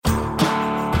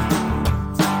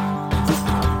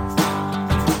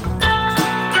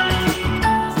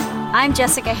I'm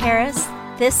Jessica Harris.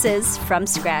 This is From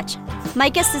Scratch. My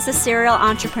guest is the serial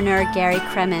entrepreneur Gary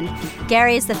Kremen.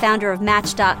 Gary is the founder of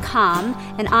Match.com,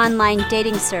 an online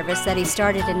dating service that he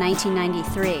started in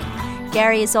 1993.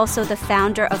 Gary is also the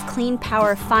founder of Clean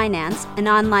Power Finance, an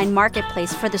online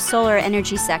marketplace for the solar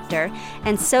energy sector,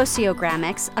 and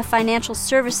Sociogramics, a financial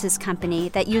services company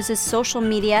that uses social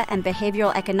media and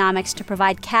behavioral economics to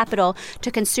provide capital to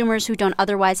consumers who don't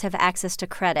otherwise have access to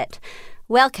credit.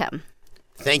 Welcome.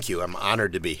 Thank you. I'm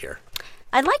honored to be here.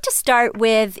 I'd like to start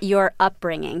with your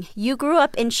upbringing. You grew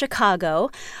up in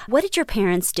Chicago. What did your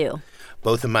parents do?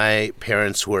 Both of my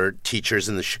parents were teachers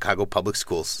in the Chicago public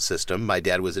school system. My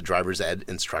dad was a driver's ed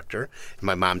instructor. And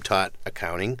my mom taught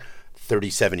accounting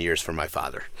 37 years for my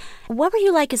father. What were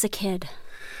you like as a kid?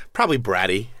 Probably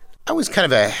bratty. I was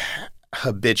kind of a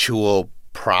habitual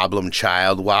problem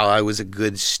child. While I was a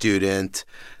good student,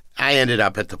 I ended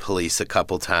up at the police a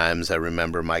couple times. I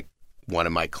remember one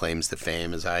of my claims to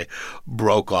fame is I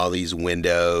broke all these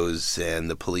windows and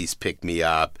the police picked me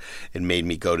up and made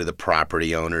me go to the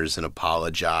property owners and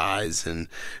apologize. And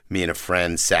me and a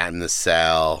friend sat in the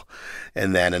cell.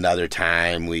 And then another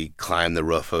time we climbed the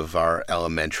roof of our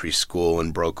elementary school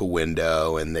and broke a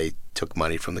window and they took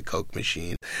money from the Coke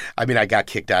machine. I mean, I got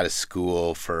kicked out of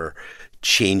school for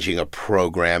changing a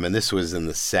program. And this was in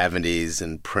the 70s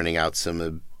and printing out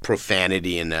some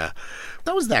profanity. And that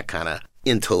was that kind of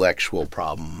intellectual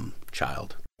problem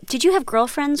child. Did you have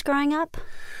girlfriends growing up?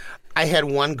 I had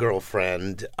one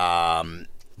girlfriend,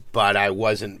 but I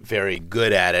wasn't very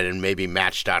good at it, and maybe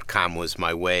Match.com was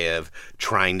my way of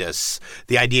trying to...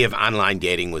 The idea of online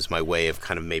dating was my way of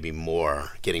kind of maybe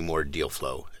getting more deal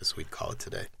flow, as we'd call it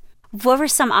today. What were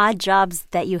some odd jobs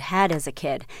that you had as a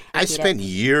kid? I spent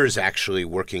years actually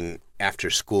working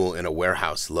after school in a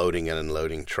warehouse loading and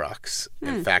unloading trucks.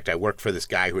 In fact, I worked for this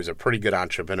guy who was a pretty good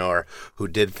entrepreneur who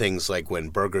did things like when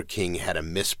Burger King had a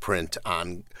misprint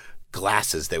on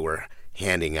glasses they were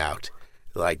handing out.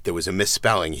 Like there was a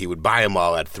misspelling. He would buy them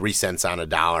all at 3 cents on a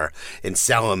dollar and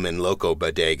sell them in local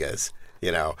bodegas.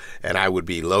 And I would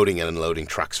be loading and unloading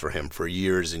trucks for him for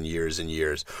years and years and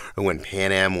years. And when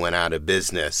Pan Am went out of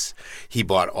business, he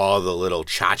bought all the little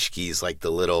tchotchkes, like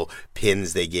the little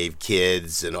pins they gave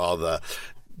kids and all the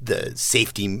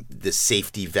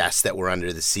safety vests that were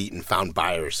under the seat and found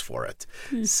buyers for it.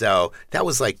 So that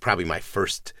was like probably my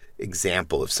first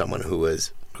example of someone who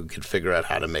could figure out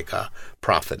how to make a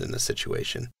profit in a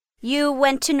situation. You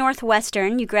went to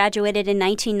Northwestern, you graduated in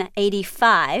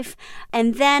 1985,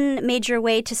 and then made your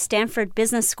way to Stanford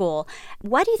Business School.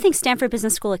 Why do you think Stanford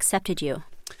Business School accepted you?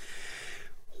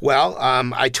 Well,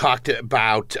 I talked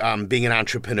about being an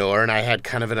entrepreneur, and I had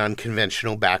kind of an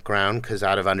unconventional background because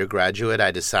out of undergraduate,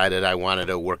 I decided I wanted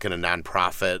to work in a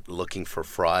nonprofit looking for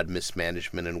fraud,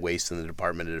 mismanagement, and waste in the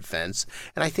Department of Defense.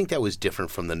 And I think that was different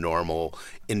from the normal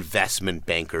investment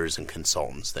bankers and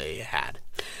consultants they had.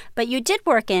 But you did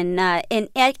work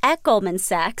at Goldman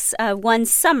Sachs one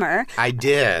summer. I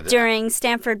did during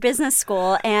Stanford Business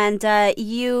School, and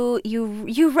you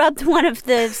rubbed one of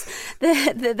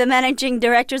the managing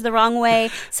directors the wrong way,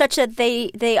 such that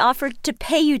they offered to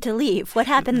pay you to leave. What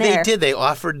happened there? They did. They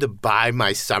offered to buy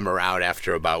my summer out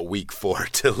after about week 4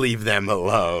 to leave them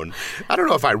alone. I don't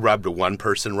know if I rubbed one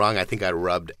person wrong. I think I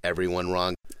rubbed everyone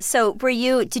wrong. So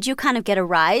did you kind of get a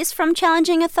rise from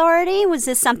challenging authority? Was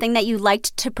this something that you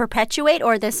liked to perpetuate,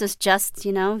 or this is just,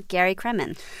 Gary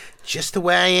Kremen? Just the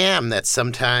way I am. That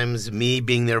sometimes me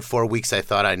being there 4 weeks, I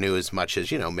thought I knew as much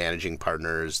as, managing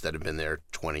partners that have been there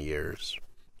 20 years.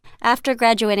 After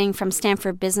graduating from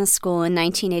Stanford Business School in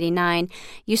 1989,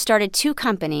 you started 2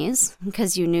 companies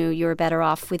because you knew you were better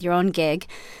off with your own gig.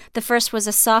 The first was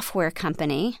a software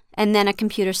company, and then a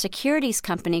computer securities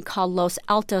company called Los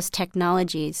Altos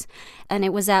Technologies. And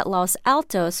it was at Los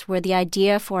Altos where the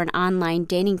idea for an online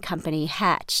dating company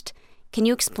hatched. Can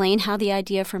you explain how the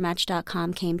idea for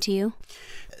Match.com came to you?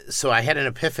 So I had an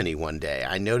epiphany one day.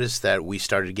 I noticed that we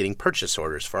started getting purchase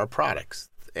orders for our products.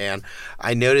 And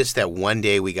I noticed that one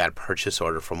day we got a purchase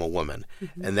order from a woman.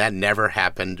 Mm-hmm. And that never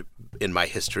happened in my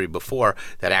history before,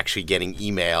 that actually getting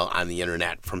email on the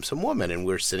internet from some woman. And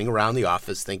we're sitting around the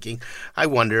office thinking, I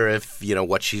wonder if,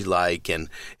 what she's like and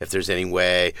if there's any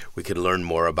way we could learn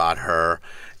more about her.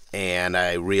 And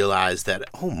I realized that,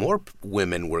 more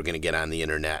women were going to get on the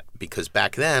internet because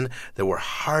back then there were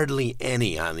hardly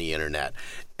any on the internet.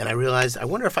 And I realized, I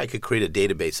wonder if I could create a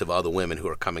database of all the women who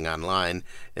are coming online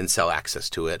and sell access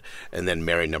to it and then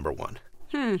marry number one.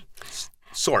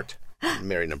 Sort.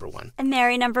 Mary number one. And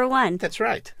Mary number one. That's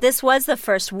right. This was the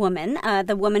first woman,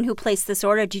 the woman who placed this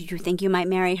order. Did you think you might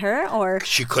marry her, or?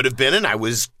 She could have been, and I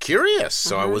was curious.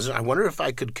 So I wonder if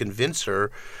I could convince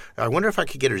her. I wonder if I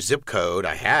could get her zip code.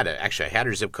 I had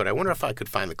her zip code. I wonder if I could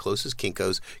find the closest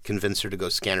Kinko's, convince her to go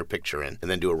scan her picture in, and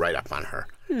then do a write-up on her.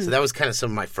 So that was kind of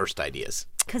some of my first ideas.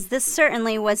 Because this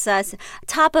certainly was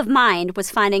top of mind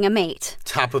was finding a mate.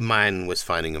 Top of mind was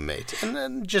finding a mate. And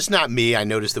then just not me. I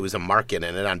noticed there was a market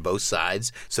in it on both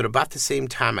sides. So at about the same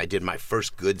time, I did my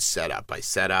first good setup. I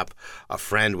set up a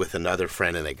friend with another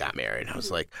friend, and they got married. I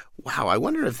was like, wow, I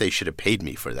wonder if they should have paid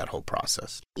me for that whole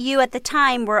process. You, at the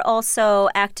time, were also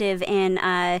active in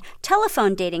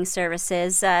telephone dating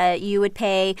services. You would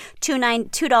pay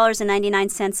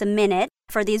 $2.99 a minute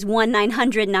for these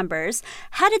 1-900 numbers.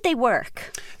 How did they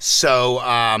work? So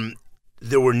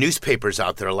there were newspapers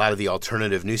out there, a lot of the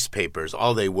alternative newspapers.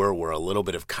 All they were a little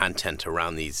bit of content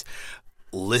around these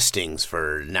listings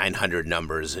for 900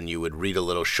 numbers, and you would read a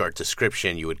little short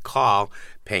description. You would call,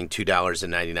 paying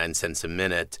 $2.99 a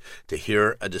minute to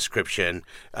hear a description,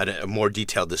 a more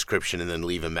detailed description, and then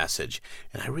leave a message.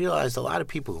 And I realized a lot of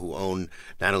people who own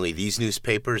not only these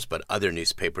newspapers, but other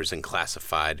newspapers and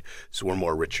classified, so were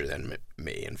more richer than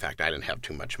me. In fact, I didn't have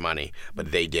too much money,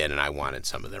 but they did, and I wanted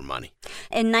some of their money.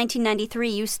 In 1993,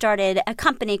 you started a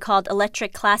company called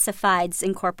Electric Classifieds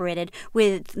Incorporated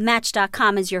with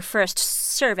Match.com as your first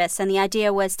service, and the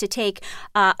idea was to take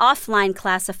offline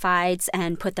classifieds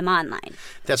and put them online.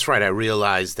 That's right. I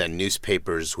realized that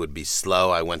newspapers would be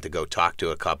slow. I went to go talk to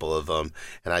a couple of them,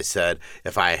 and I said,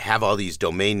 if I have all these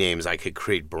domain names, I could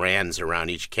create brands around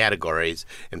each categories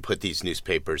and put these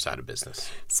newspapers out of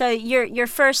business. So your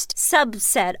first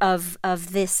subset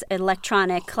of this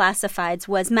electronic classifieds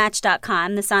was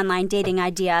Match.com, this online dating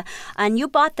idea, and you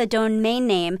bought the domain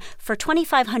name for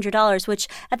 $2,500, which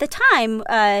at the time,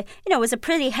 was a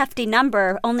pretty hefty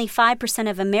number. Only 5%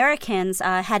 of Americans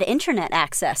had internet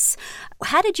access.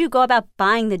 How did you go about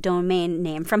buying the domain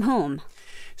name? From whom?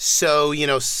 So,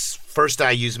 first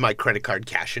I used my credit card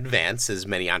cash advance, as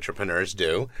many entrepreneurs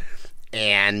do.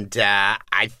 And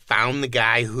I found the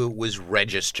guy who was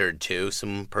registered to,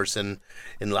 some person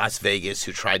in Las Vegas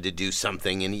who tried to do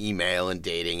something in email and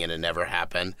dating, and it never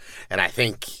happened. And I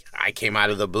think I came out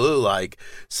of the blue like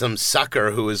some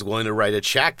sucker who was willing to write a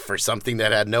check for something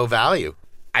that had no value.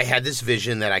 I had this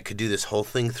vision that I could do this whole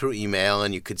thing through email,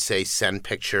 and you could say, send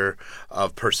picture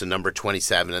of person number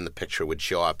 27, and the picture would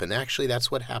show up. And actually, that's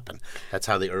what happened. That's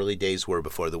how the early days were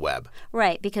before the web.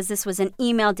 Right, because this was an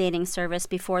email dating service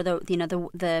before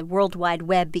the World Wide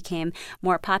Web became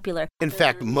more popular. In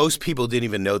fact, most people didn't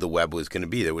even know the web was going to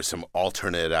be. There were some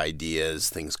alternate ideas,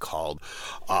 things called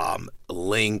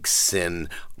links and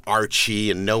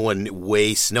Archie, and no one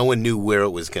knew where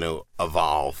it was going to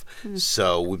evolve.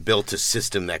 So we built a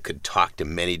system that could talk to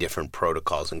many different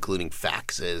protocols, including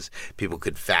faxes. People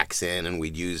could fax in, and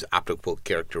we'd use optical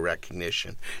character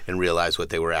recognition and realize what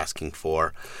they were asking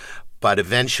for. But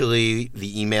eventually,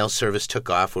 the email service took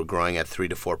off. We're growing at 3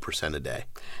 to 4% a day.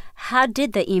 How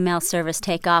did the email service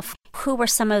take off? Who were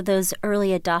some of those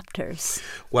early adopters?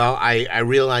 Well, I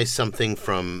realized something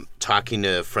from talking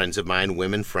to friends of mine,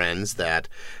 women friends, that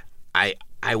I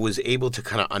was able to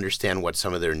kind of understand what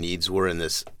some of their needs were in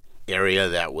this area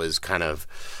that was kind of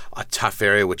a tough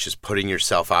area, which is putting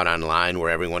yourself out online where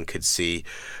everyone could see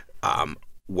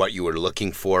what you were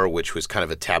looking for, which was kind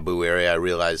of a taboo area. I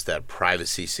realized that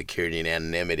privacy, security, and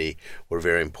anonymity were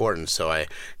very important. So I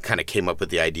kind of came up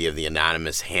with the idea of the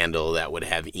anonymous handle that would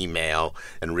have email,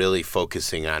 and really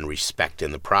focusing on respect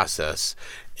in the process,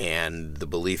 and the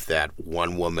belief that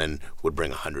one woman would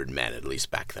bring 100 men, at least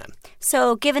back then.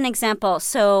 So give an example.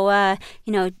 So,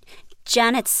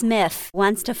 Janet Smith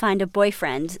wants to find a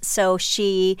boyfriend, so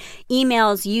she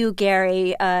emails you,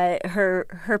 Gary,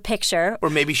 her picture. Or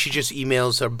maybe she just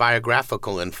emails her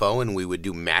biographical info, and we would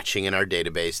do matching in our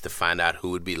database to find out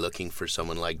who would be looking for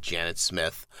someone like Janet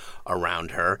Smith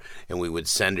around her, and we would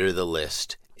send her the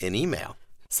list in email.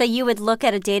 So you would look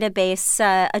at a database,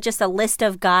 just a list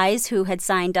of guys who had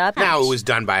signed up? Now, it was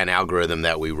done by an algorithm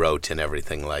that we wrote and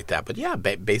everything like that. But yeah,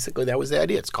 basically that was the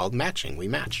idea. It's called matching. We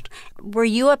matched. Were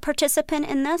you a participant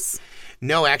in this?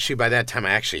 No, actually, by that time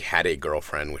I actually had a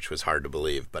girlfriend, which was hard to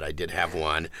believe, but I did have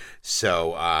one.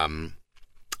 So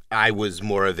I was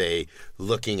more of a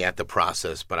looking at the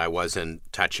process, but I wasn't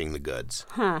touching the goods,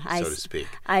 so to speak.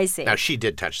 I see. Now, she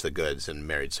did touch the goods and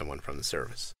married someone from the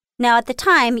service. Now, at the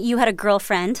time, you had a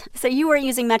girlfriend, so you were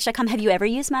using Match.com. Have you ever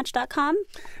used Match.com?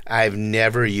 I've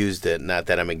never used it. Not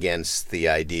that I'm against the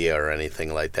idea or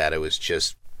anything like that. It was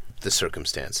just the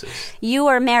circumstances. You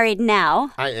are married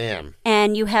now. I am.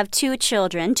 And you have 2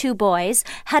 children, 2 boys.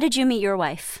 How did you meet your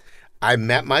wife? I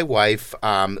met my wife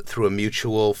through a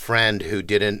mutual friend who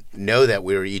didn't know that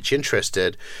we were each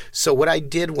interested. So what I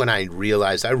did when I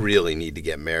realized I really need to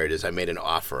get married is I made an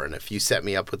offer. And if you set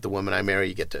me up with the woman I marry,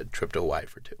 you get a trip to Hawaii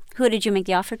for 2. Who did you make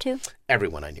the offer to?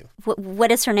 Everyone I knew.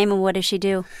 What is her name and what does she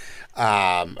do?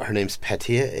 Her name's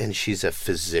Petia, and she's a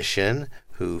physician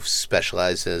who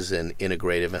specializes in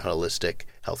integrative and holistic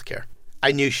healthcare.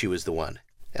 I knew she was the one.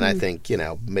 And I think,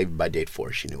 maybe by date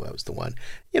 4, she knew I was the one.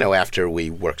 After we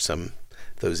worked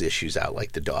those issues out,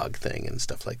 like the dog thing and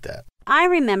stuff like that. I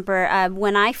remember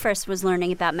when I first was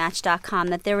learning about Match.com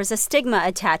that there was a stigma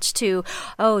attached to,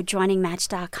 joining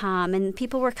Match.com, and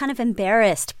people were kind of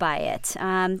embarrassed by it.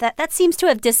 That seems to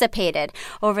have dissipated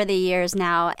over the years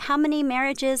now. How many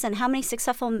marriages and how many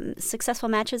successful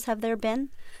matches have there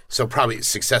been? So probably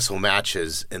successful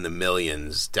matches in the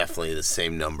millions, definitely the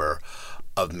same number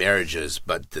of marriages,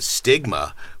 but the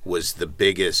stigma was the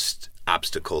biggest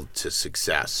obstacle to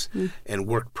success, and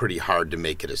worked pretty hard to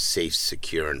make it a safe,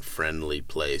 secure, and friendly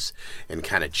place, and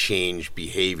kind of change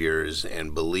behaviors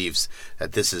and beliefs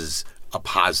that this is a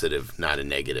positive, not a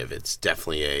negative. It's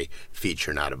definitely a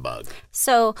feature, not a bug.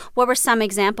 So what were some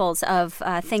examples of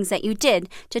things that you did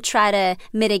to try to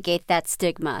mitigate that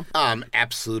stigma?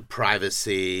 Absolute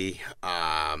privacy,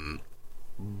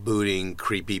 booting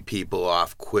creepy people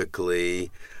off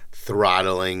quickly,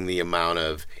 throttling the amount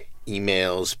of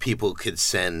emails people could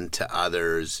send to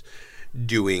others,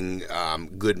 doing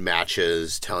good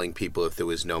matches, telling people if there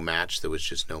was no match, there was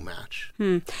just no match.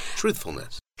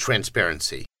 Truthfulness,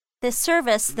 transparency. The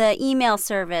service, the email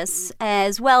service,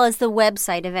 as well as the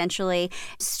website eventually,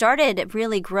 started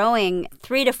really growing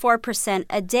 3 to 4%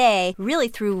 a day, really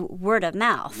through word of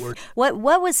mouth. What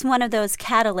was one of those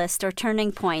catalysts or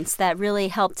turning points that really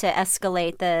helped to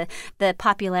escalate the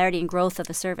popularity and growth of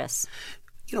the service?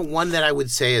 One that I would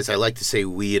say is I like to say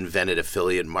we invented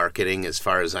affiliate marketing. As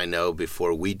far as I know,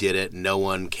 before we did it, no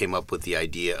one came up with the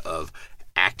idea of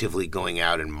actively going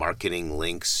out and marketing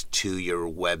links to your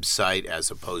website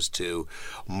as opposed to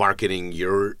marketing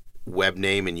your web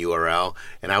name and URL.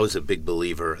 And I was a big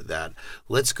believer that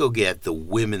let's go get the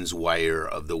Women's Wire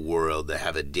of the world to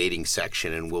have a dating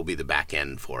section, and we'll be the back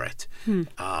end for it.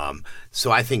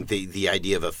 So I think the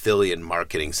idea of affiliate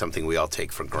marketing, something we all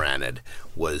take for granted,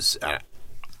 was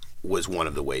one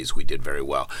of the ways we did very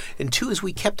well. And 2 is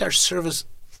we kept our service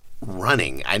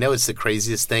running. I know it's the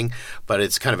craziest thing, but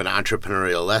it's kind of an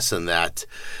entrepreneurial lesson that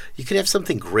you can have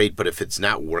something great, but if it's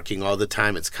not working all the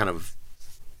time, it's kind of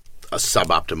a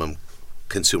suboptimum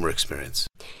consumer experience.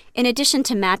 In addition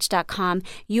to Match.com,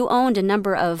 you owned a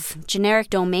number of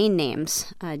generic domain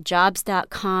names,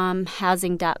 jobs.com,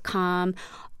 housing.com,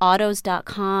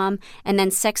 autos.com, and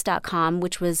then sex.com,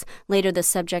 which was later the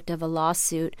subject of a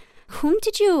lawsuit. Whom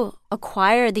did you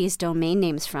acquire these domain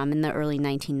names from in the early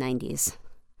 1990s?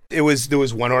 There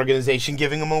was one organization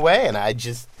giving them away, and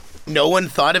no one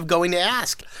thought of going to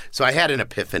ask. So I had an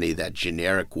epiphany that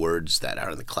generic words that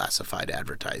are in the classified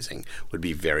advertising would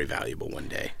be very valuable one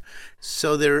day.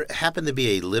 So there happened to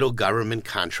be a little government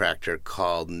contractor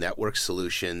called Network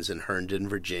Solutions in Herndon,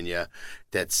 Virginia,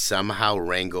 that somehow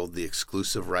wrangled the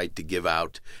exclusive right to give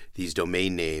out these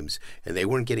domain names, and they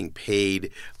weren't getting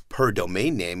paid per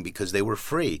domain name because they were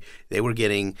free. They were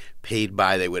getting paid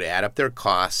they would add up their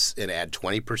costs and add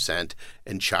 20%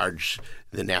 and charge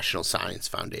the National Science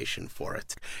Foundation for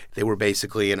it. They were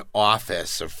basically an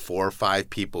office of 4 or 5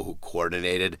 people who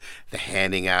coordinated the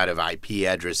handing out of IP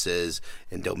addresses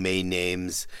and domain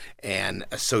names and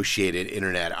associated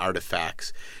internet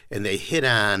artifacts. And they hit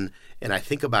on, and I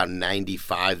think about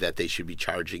 95, that they should be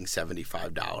charging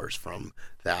 $75 from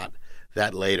that.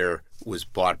 That later was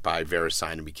bought by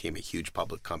VeriSign and became a huge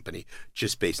public company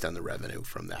just based on the revenue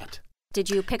from that. Did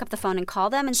you pick up the phone and call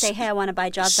them and say, hey, I want to buy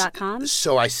jobs.com?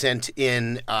 So I sent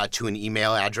in to an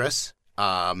email address,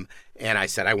 and I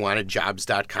said I wanted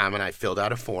jobs.com, and I filled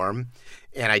out a form.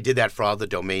 And I did that for all the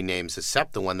domain names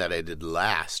except the one that I did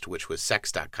last, which was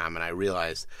sex.com. And I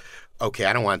realized, okay,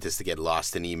 I don't want this to get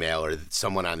lost in email or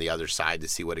someone on the other side to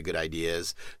see what a good idea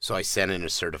is. So I sent in a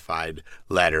certified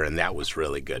letter, and that was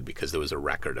really good because there was a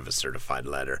record of a certified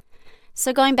letter.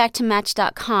 So going back to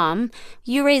Match.com,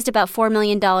 you raised about $4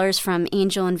 million from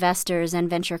angel investors and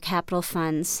venture capital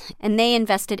funds, and they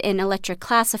invested in Electric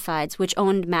Classifieds, which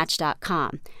owned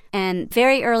Match.com. And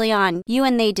very early on, you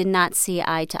and they did not see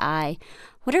eye to eye.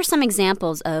 What are some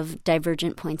examples of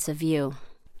divergent points of view?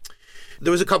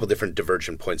 There was a couple different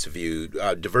divergent points of view.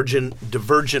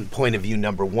 Divergent point of view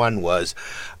number one was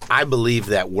I believe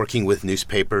that working with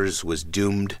newspapers was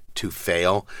doomed to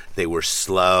fail. They were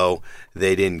slow.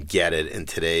 They didn't get it in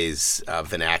today's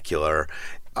vernacular.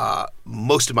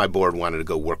 most of my board wanted to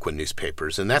go work with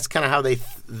newspapers. And that's kind of how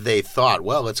they thought,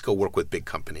 well, let's go work with big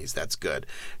companies. That's good.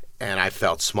 And I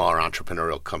felt smaller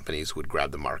entrepreneurial companies would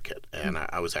grab the market. And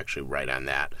I was actually right on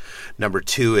that. Number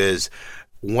two is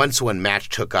once when Match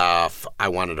took off, I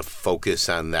wanted to focus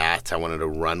on that. I wanted to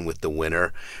run with the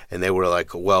winner. And they were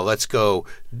like, well, let's go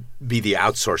be the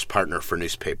outsourced partner for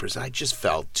newspapers. And I just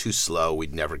felt too slow.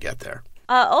 We'd never get there.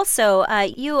 Also,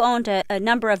 you owned a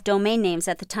number of domain names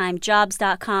at the time,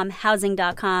 jobs.com,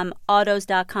 housing.com,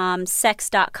 autos.com,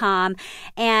 sex.com,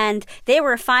 and they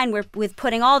were fine with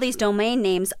putting all these domain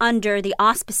names under the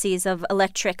auspices of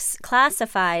Electric's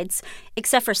classifieds,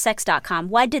 except for sex.com.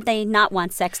 Why did they not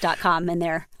want sex.com in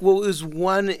there? Well, it was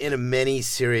one in a many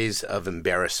series of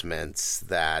embarrassments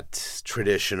that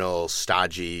traditional,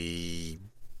 stodgy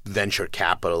venture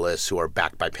capitalists who are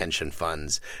backed by pension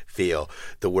funds feel.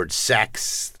 The word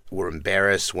sex, were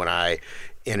embarrassed when I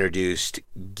introduced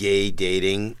gay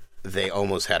dating. They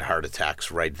almost had heart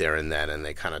attacks right there and then, and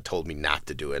they kind of told me not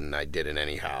to do it, and I did it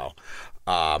anyhow.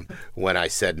 When I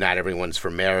said not everyone's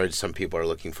for marriage, some people are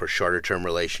looking for shorter-term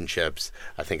relationships,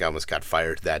 I think I almost got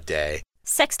fired that day.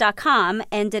 Sex.com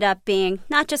ended up being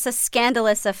not just a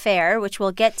scandalous affair, which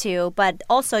we'll get to, but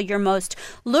also your most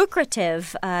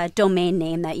lucrative domain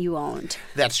name that you owned.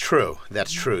 That's true.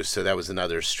 That's true. So that was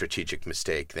another strategic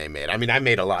mistake they made. I mean, I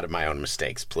made a lot of my own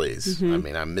mistakes, please. Mm-hmm. I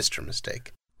mean, I'm Mr.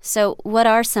 Mistake. So what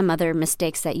are some other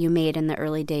mistakes that you made in the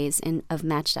early days of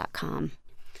Match.com?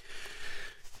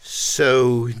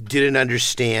 So didn't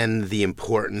understand the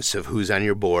importance of who's on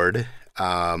your board.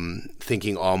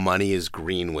 Thinking all money is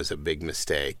green was a big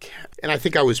mistake. And I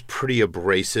think I was pretty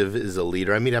abrasive as a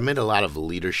leader. I mean, I made a lot of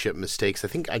leadership mistakes. I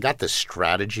think I got the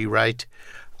strategy right,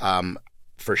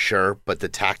 for sure, but the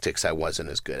tactics I wasn't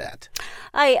as good at.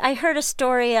 I heard a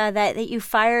story that you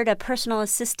fired a personal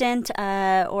assistant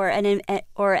or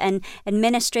an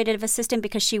administrative assistant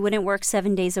because she wouldn't work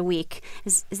 7 days a week.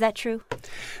 Is that true?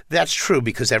 That's true,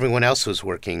 because everyone else was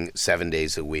working 7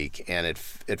 days a week, and it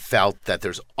felt that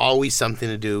there's always something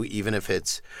to do, even if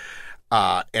it's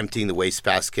emptying the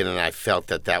wastebasket, and I felt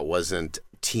that wasn't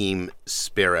team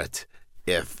spirit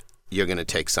if you're going to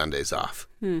take Sundays off.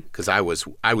 Because I was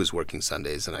working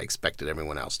Sundays, and I expected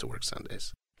everyone else to work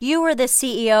Sundays. You were the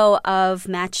CEO of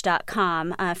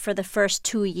Match.com for the first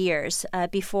 2 years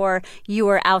before you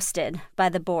were ousted by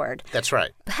the board. That's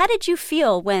right. How did you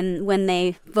feel when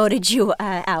they voted you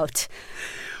out?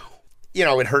 You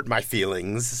know, it hurt my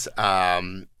feelings.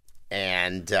 And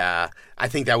I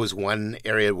think that was one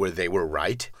area where they were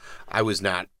right. I was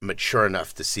not mature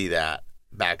enough to see that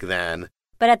back then.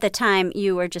 But at the time,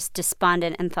 you were just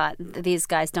despondent and thought, these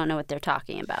guys don't know what they're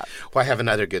talking about. Well, I have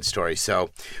another good story.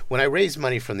 So when I raised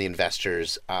money from the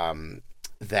investors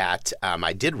that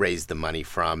I did raise the money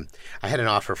from, I had an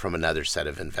offer from another set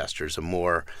of investors, a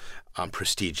more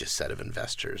prestigious set of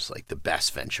investors, like the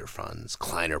best venture funds,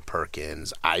 Kleiner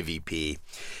Perkins, IVP.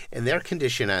 And their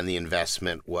condition on the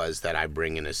investment was that I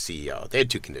bring in a CEO. They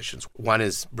had two conditions. One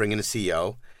is bring in a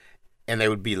CEO, and they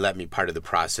would let me part of the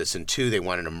process. And two, they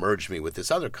wanted to merge me with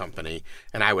this other company,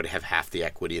 and I would have half the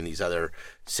equity, and these other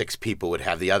 6 people would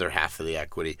have the other half of the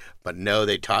equity. But no,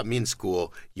 they taught me in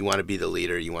school, you want to be the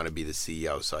leader, you want to be the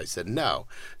CEO. So I said no.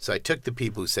 So I took the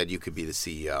people who said you could be the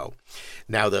CEO.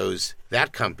 Now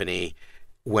that company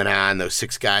went on, those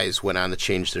 6 guys went on to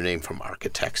change their name from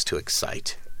Architects to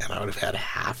Excite. And I would have had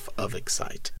half of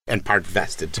Excite, and part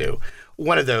vested too.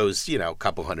 One of those,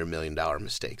 couple $100 million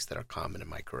mistakes that are common in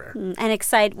my career. And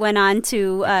Excite went on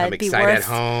to be Excite worth... at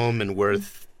home and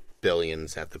worth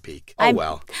billions at the peak.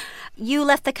 Well. You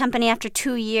left the company after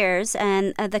 2 years,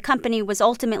 and the company was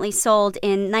ultimately sold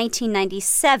in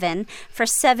 1997 for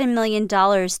 $7 million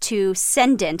to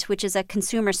Sendint, which is a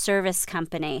consumer service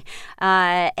company.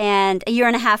 And a year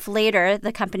and a half later,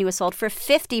 the company was sold for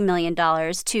 $50 million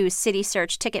to City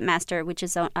Search Ticketmaster, which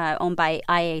is owned by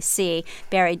IAC,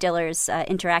 Barry Diller's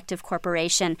Interactive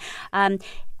Corporation.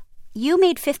 You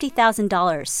made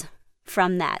 $50,000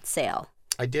 from that sale.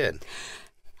 I did.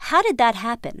 How did that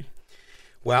happen?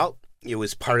 Well, it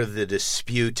was part of the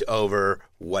dispute over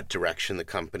what direction the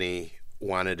company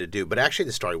wanted to do. But actually,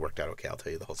 the story worked out okay. I'll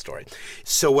tell you the whole story.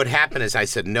 So what happened is I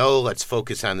said, no, let's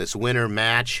focus on this winner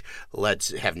Match.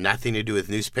 Let's have nothing to do with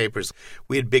newspapers.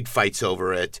 We had big fights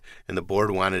over it, and the board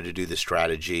wanted to do the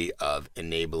strategy of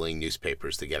enabling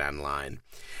newspapers to get online.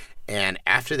 And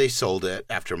after they sold it,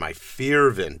 after my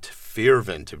fervent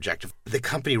objective, the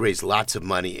company raised lots of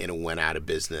money and it went out of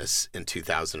business in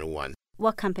 2001.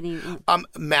 What company?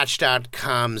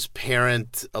 Match.com's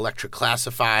parent, Electric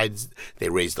Classifieds, they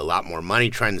raised a lot more money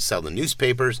trying to sell the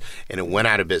newspapers, and it went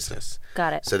out of business.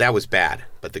 Got it. So that was bad.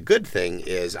 But the good thing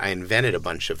is I invented a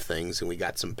bunch of things, and we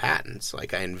got some patents.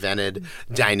 Like I invented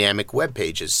dynamic web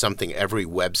pages, something every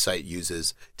website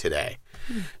uses today.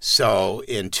 So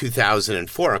in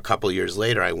 2004, a couple years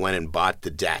later, I went and bought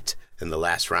the debt in the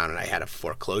last round, and I had a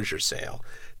foreclosure sale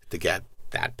to get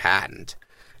that patent.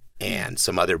 And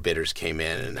some other bidders came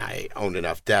in, and I owned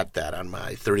enough debt that on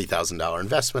my $30,000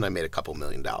 investment, I made a couple $1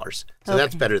 million. So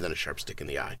that's better than a sharp stick in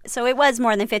the eye. So it was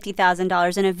more than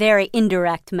 $50,000 in a very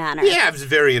indirect manner. Yeah, it was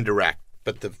very indirect.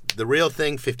 But the real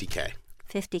thing, $50K.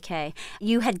 $50K.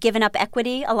 You had given up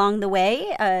equity along the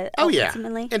way,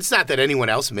 ultimately? Yeah. It's not that anyone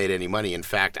else made any money. In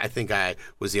fact, I think I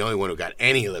was the only one who got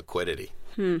any liquidity,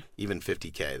 even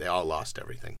 $50K. They all lost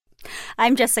everything.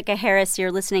 I'm Jessica Harris.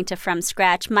 You're listening to From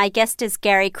Scratch. My guest is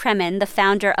Gary Kremen, the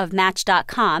founder of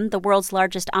Match.com, the world's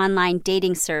largest online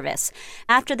dating service.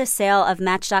 After the sale of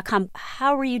Match.com,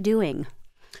 how were you doing?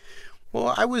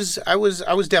 Well, I was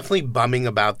definitely bumming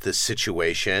about the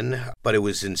situation, but it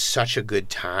was in such a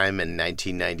good time in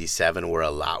 1997 where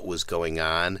a lot was going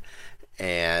on.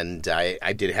 And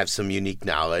I did have some unique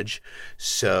knowledge,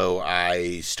 so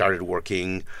I started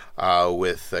working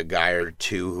with a guy or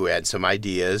two who had some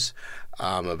ideas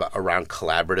around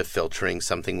collaborative filtering,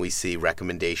 something we see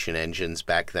recommendation engines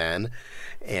back then,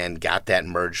 and got that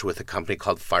merged with a company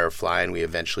called Firefly, and we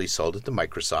eventually sold it to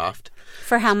Microsoft.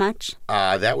 For how much?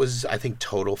 That was, I think,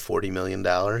 total $40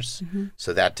 million,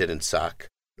 so that didn't suck.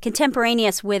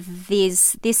 Contemporaneous with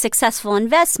these successful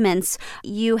investments,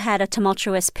 you had a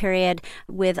tumultuous period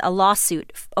with a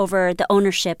lawsuit over the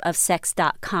ownership of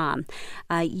sex.com.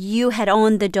 You had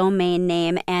owned the domain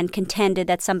name and contended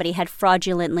that somebody had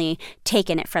fraudulently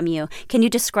taken it from you. Can you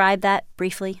describe that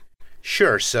briefly?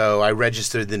 Sure. So I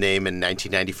registered the name in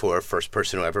 1994, first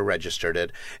person who ever registered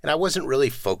it. And I wasn't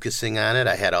really focusing on it.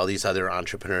 I had all these other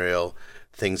entrepreneurial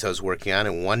things I was working on.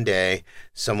 And one day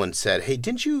someone said, "Hey,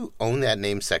 didn't you own that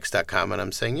name sex.com?" And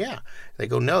I'm saying, "Yeah." They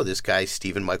go, "No, this guy,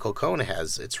 Stephen Michael Cohn,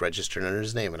 it's registered under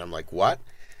his name." And I'm like, "What?"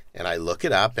 And I look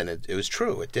it up, and it was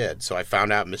true. It did. So I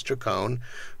found out Mr. Cohn,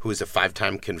 who is a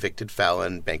 5-time convicted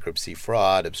felon, bankruptcy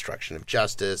fraud, obstruction of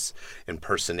justice,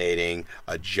 impersonating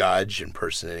a judge,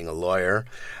 impersonating a lawyer,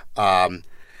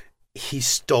 he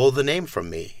stole the name from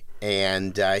me.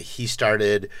 And he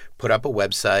put up a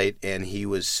website, and he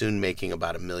was soon making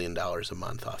about $1 million a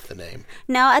month off the name.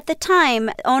 Now, at the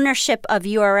time, ownership of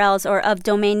URLs or of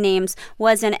domain names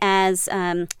wasn't as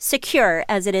secure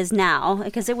as it is now,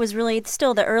 because it was really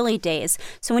still the early days.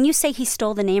 So when you say he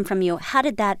stole the name from you, how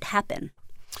did that happen?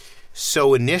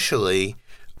 So initially,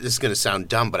 this is going to sound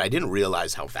dumb, but I didn't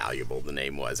realize how valuable the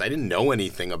name was. I didn't know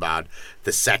anything about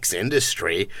the sex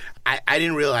industry. I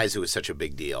didn't realize it was such a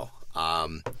big deal.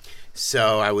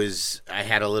 So I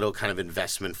had a little kind of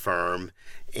investment firm,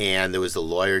 and there was a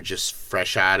lawyer just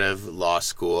fresh out of law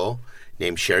school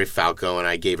named Sherry Falco, and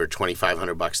I gave her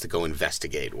 $2,500 to go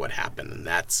investigate what happened, and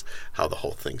that's how the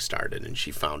whole thing started. And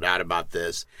she found out about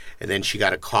this, and then she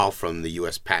got a call from the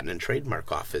U.S. Patent and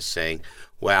Trademark Office saying,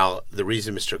 well, the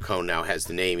reason Mr. Cohn now has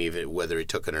the name, even whether he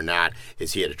took it or not,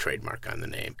 is he had a trademark on the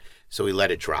name. So we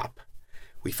let it drop.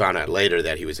 We found out later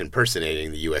that he was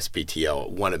impersonating the USPTO,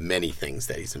 one of many things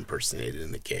that he's impersonated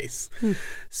in the case.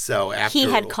 So after he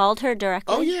had called her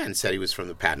directly? Oh, yeah, and said he was from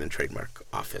the Patent and Trademark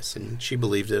Office. And she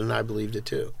believed it, and I believed it,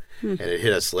 too. And it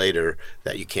hit us later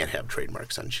that you can't have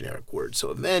trademarks on generic words.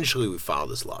 So eventually we filed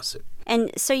this lawsuit.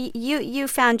 And so you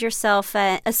found yourself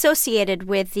associated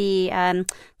with the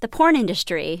porn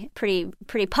industry pretty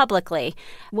publicly.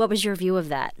 What was your view of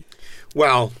that?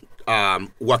 Well,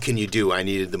 what can you do? I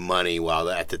needed the money. While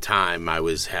at the time I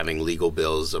was having legal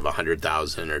bills of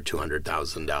 $100,000 or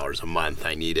 $200,000 a month.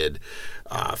 I needed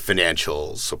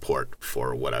financial support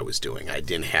for what I was doing. I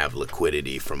didn't have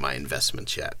liquidity from my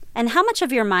investments yet. And how much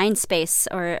of your mind space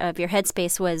or of your head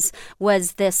space was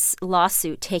this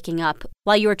lawsuit taking up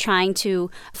while you were trying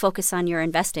to focus on your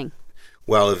investing?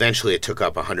 Well, eventually it took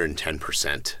up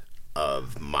 110%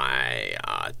 of my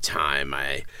time.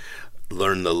 I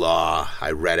learned the law.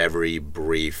 I read every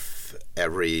brief,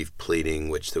 every pleading,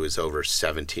 which there was over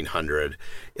 1,700.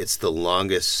 It's the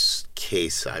longest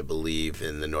case, I believe,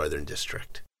 in the Northern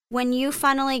District. When you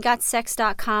finally got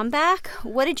sex.com back,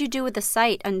 what did you do with the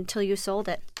site until you sold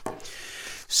it?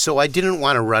 So I didn't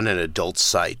want to run an adult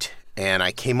site, and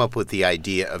I came up with the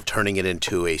idea of turning it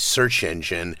into a search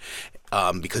engine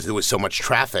because there was so much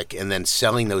traffic, and then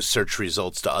selling those search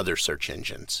results to other search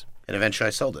engines. And eventually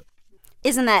I sold it.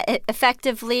 Isn't that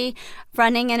effectively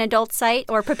running an adult site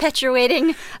or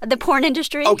perpetuating the porn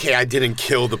industry? Okay, I didn't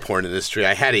kill the porn industry.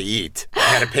 I had to eat. I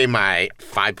had to pay my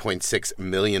 $5.6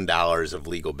 million of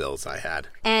legal bills I had.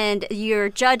 And your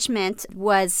judgment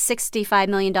was $65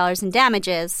 million in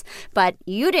damages, but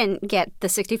you didn't get the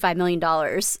 $65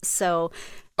 million, so...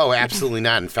 Oh, absolutely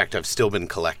not. In fact, I've still been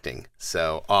collecting.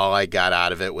 So all I got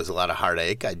out of it was a lot of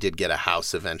heartache. I did get a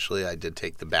house eventually. I did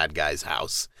take the bad guy's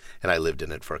house, and I lived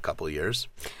in it for a couple of years.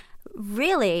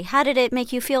 Really? How did it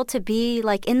make you feel to be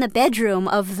like in the bedroom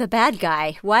of the bad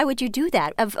guy? Why would you do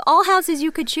that? Of all houses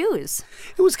you could choose.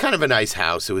 It was kind of a nice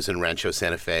house. It was in Rancho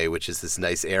Santa Fe, which is this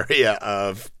nice area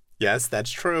of... Yes,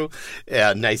 that's true.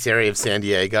 A nice area of San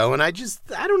Diego. And I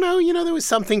don't know, there was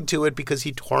something to it because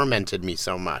he tormented me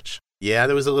so much. Yeah,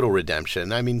 there was a little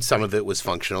redemption. I mean, some of it was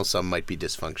functional. Some might be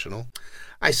dysfunctional.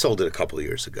 I sold it a couple of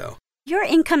years ago. Your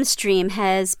income stream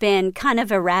has been kind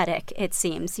of erratic, it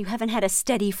seems. You haven't had a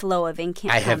steady flow of income.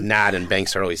 I have not, and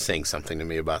banks are always saying something to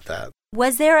me about that.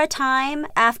 Was there a time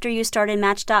after you started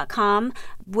Match.com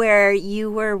where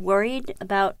you were worried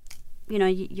about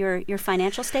your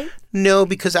financial state? No,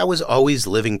 because I was always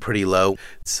living pretty low.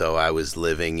 So I was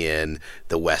living in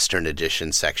the Western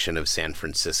Addition section of San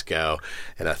Francisco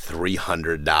in a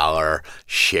 $300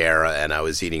 share, and I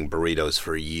was eating burritos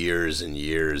for years and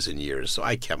years and years. So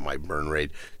I kept my burn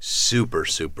rate super,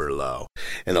 super low.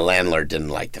 And the landlord didn't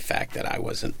like the fact that I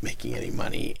wasn't making any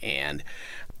money. And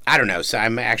I don't know. So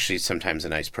I'm actually sometimes a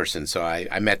nice person. So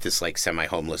I met this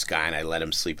semi-homeless guy, and I let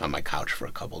him sleep on my couch for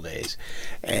a couple days.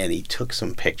 And he took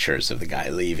some pictures of the guy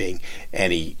leaving,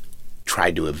 and he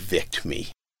tried to evict me.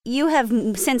 You have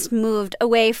since moved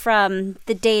away from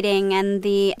the dating and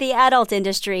the adult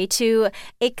industry to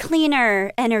a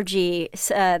cleaner energy,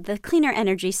 the cleaner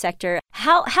energy sector.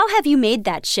 How have you made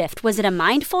that shift? Was it a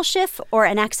mindful shift or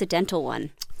an accidental one?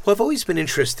 Well, I've always been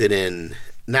interested in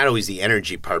not always the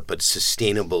energy part, but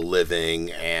sustainable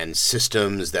living and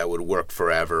systems that would work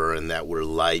forever and that were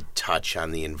light touch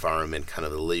on the environment, kind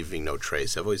of the leaving no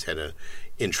trace. I've always had an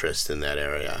interest in that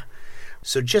area.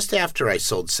 So just after I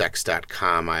sold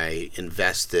Sex.com, I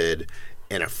invested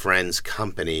in a friend's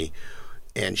company,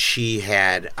 and she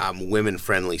had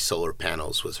women-friendly solar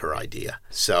panels was her idea.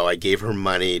 So I gave her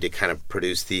money to kind of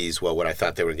produce these, what I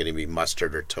thought they were going to be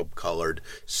mustard or taupe-colored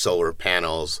solar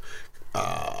panels,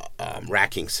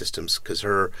 racking systems, because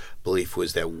her belief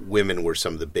was that women were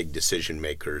some of the big decision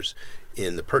makers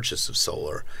in the purchase of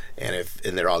solar, and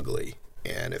they're ugly.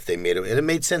 And if they made it, and it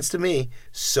made sense to me.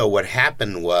 So what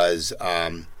happened was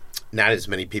not as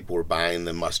many people were buying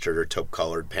the mustard or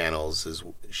taupe-colored panels as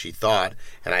she thought.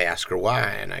 And I asked her why.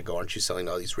 And I go, aren't you selling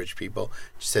to all these rich people?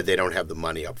 She said they don't have the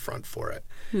money up front for it.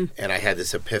 And I had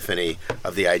this epiphany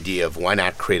of the idea of why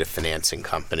not create a financing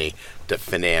company to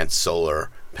finance solar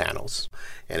panels.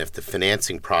 And if the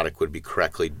financing product would be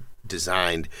correctly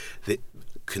designed, the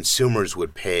consumers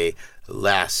would pay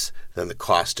less than the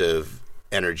cost of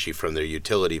energy from their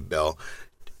utility bill,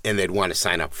 and they'd want to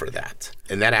sign up for that.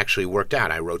 And that actually worked out.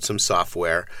 I wrote some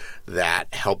software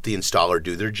that helped the installer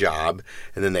do their job,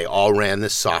 and then they all ran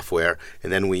this software,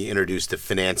 and then we introduced a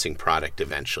financing product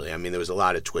eventually. I mean, there was a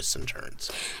lot of twists and turns.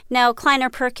 Now, Kleiner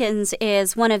Perkins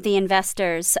is one of the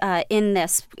investors in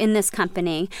this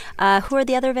company. Who are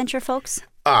the other venture folks?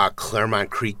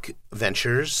 Claremont Creek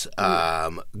Ventures,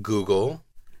 Google,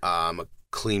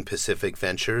 Clean Pacific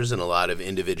Ventures, and a lot of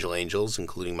individual angels,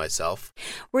 including myself.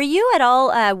 Were you at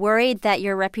all worried that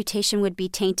your reputation would be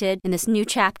tainted in this new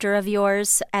chapter of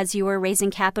yours as you were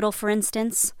raising capital, for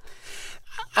instance?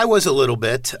 I was a little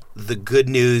bit. The good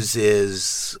news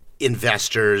is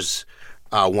investors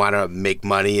want to make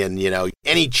money, and,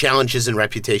 any challenges in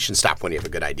reputation stop when you have a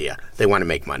good idea. They want to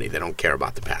make money. They don't care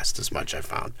about the past as much, I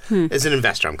found. As an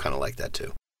investor, I'm kind of like that,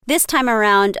 too. This time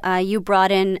around, you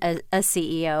brought in a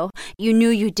CEO. You knew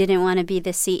you didn't want to be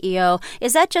the CEO.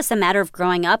 Is that just a matter of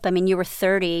growing up? I mean, you were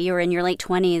 30. You were in your late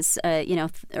 20s,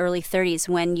 early 30s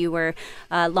when you were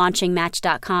launching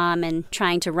Match.com and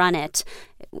trying to run it.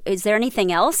 Is there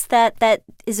anything else that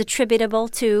is attributable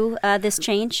to this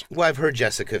change? Well, I've heard,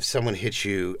 Jessica, if someone hits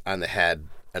you on the head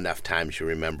enough times, you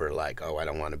remember, I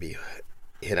don't want to be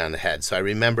hit on the head. So I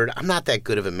remembered, I'm not that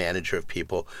good of a manager of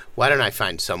people. Why don't I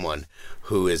find someone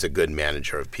who is a good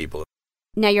manager of people?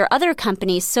 Now, your other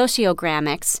company,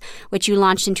 Sociogramics, which you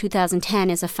launched in 2010,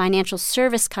 is a financial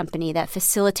service company that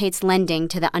facilitates lending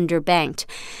to the underbanked.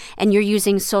 And you're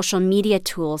using social media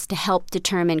tools to help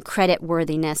determine credit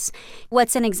worthiness.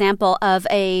 What's an example of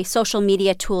a social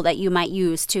media tool that you might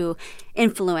use to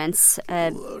influence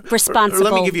responsible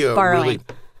Let me give you a borrowing? really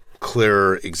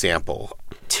clear example.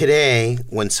 Today,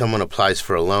 when someone applies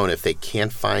for a loan, if they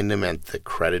can't find them at the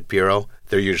credit bureau,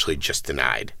 they're usually just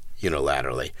denied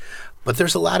unilaterally. But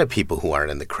there's a lot of people who aren't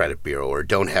in the credit bureau or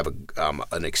don't have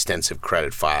an extensive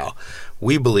credit file.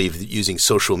 We believe that using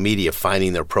social media,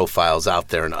 finding their profiles out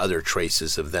there and other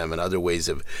traces of them and other ways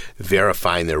of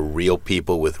verifying they're real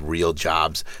people with real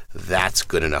jobs, that's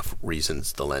good enough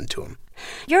reasons to lend to them.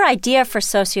 Your idea for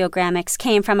sociogrammics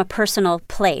came from a personal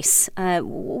place.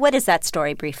 What is that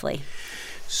story briefly?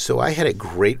 So I had a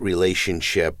great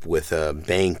relationship with a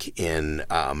bank in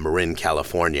Marin,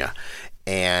 California.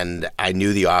 And I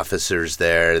knew the officers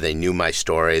there. They knew my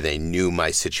story. They knew my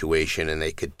situation, and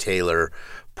they could tailor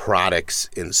products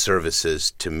and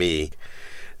services to me.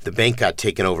 The bank got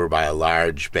taken over by a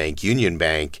large bank, Union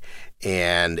Bank,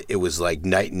 and it was like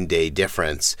night and day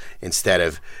difference. Instead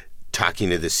of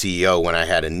talking to the CEO when I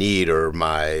had a need or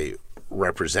my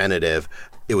representative,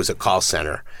 it was a call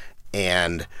center.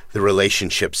 And the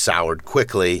relationship soured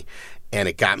quickly. And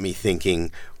it got me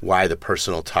thinking why the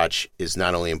personal touch is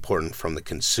not only important from the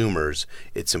consumers,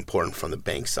 it's important from the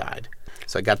bank side.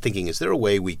 So I got thinking, is there a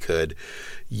way we could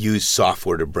use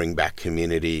software to bring back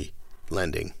community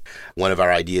lending? One of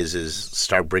our ideas is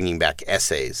start bringing back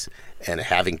essays and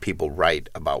having people write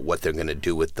about what they're going to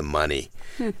do with the money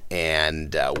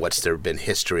and what's there been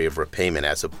history of repayment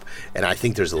and I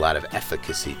think there's a lot of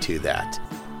efficacy to that.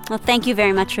 Well, thank you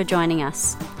very much for joining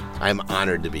us. I'm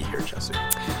honored to be here, Jessica.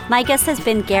 My guest has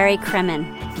been Gary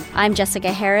Kremen. I'm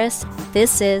Jessica Harris.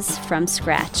 This is From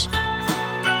Scratch.